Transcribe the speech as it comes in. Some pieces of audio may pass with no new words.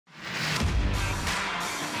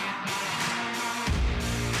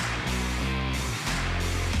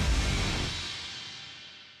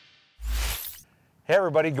Hey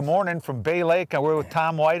everybody, good morning from Bay Lake. We're with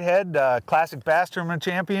Tom Whitehead, Classic Bass Tournament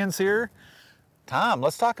champions here. Tom,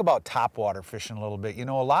 let's talk about topwater fishing a little bit. You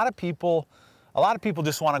know, a lot of people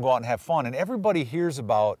just want to go out and have fun, and everybody hears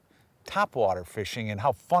about topwater fishing and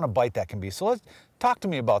how fun a bite that can be. So let's talk to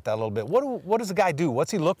me about that a little bit. What does a guy do?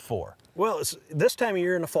 What's he look for? Well, it's this time of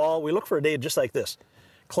year in the fall, we look for a day just like this.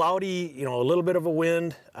 Cloudy, you know, a little bit of a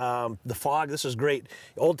wind, the fog, this is great.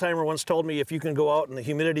 Old timer once told me if you can go out and the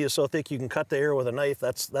humidity is so thick you can cut the air with a knife,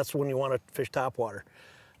 that's when you want to fish topwater.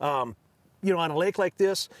 You know, on a lake like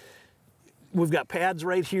this, we've got pads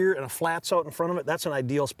right here and a flats out in front of it. That's an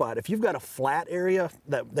ideal spot. If you've got a flat area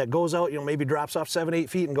that goes out, you know, maybe drops off 7-8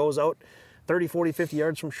 feet and goes out 30, 40, 50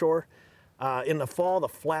 yards from shore, in the fall, the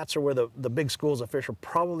flats are where the big schools of fish are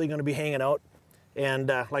probably going to be hanging out. And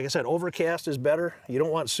like I said, overcast is better. You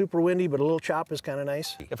don't want super windy, but a little chop is kind of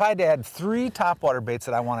nice. If I had to add 3 topwater baits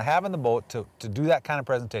that I want to have in the boat to do that kind of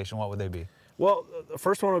presentation, what would they be? Well, the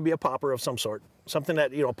first one would be a popper of some sort. Something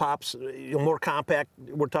that, you know, pops, you know, more compact.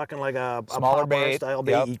 We're talking like a smaller bait style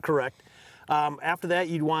bait, yep. Correct. After that,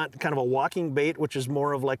 you'd want kind of a walking bait, which is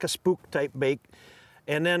more of like a spook type bait.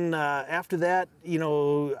 And then after that, you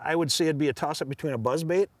know, I would say it'd be a toss-up between a buzz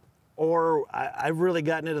bait, or I've really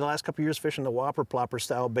gotten into the last couple of years fishing the whopper plopper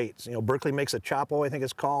style baits. You know, Berkeley makes a Chopo, I think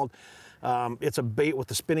it's called. It's a bait with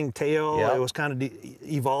the spinning tail. Yep. It was kind of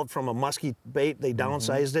evolved from a musky bait. They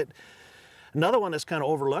downsized it. Another one that's kind of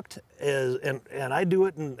overlooked is, and I do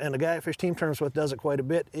it, and the guy I fish team tournaments with does it quite a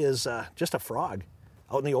bit, is just a frog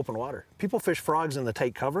out in the open water. People fish frogs in the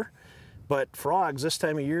tight cover, but frogs this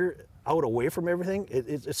time of year, out away from everything,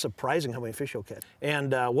 it's surprising how many fish you'll catch.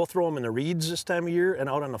 And we'll throw them in the reeds this time of year and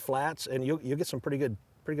out on the flats, and you'll get some pretty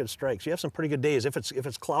good strikes. You have some pretty good days if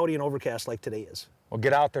it's cloudy and overcast like today is. Well,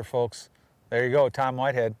 get out there, folks. There you go, Tom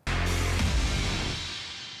Whitehead.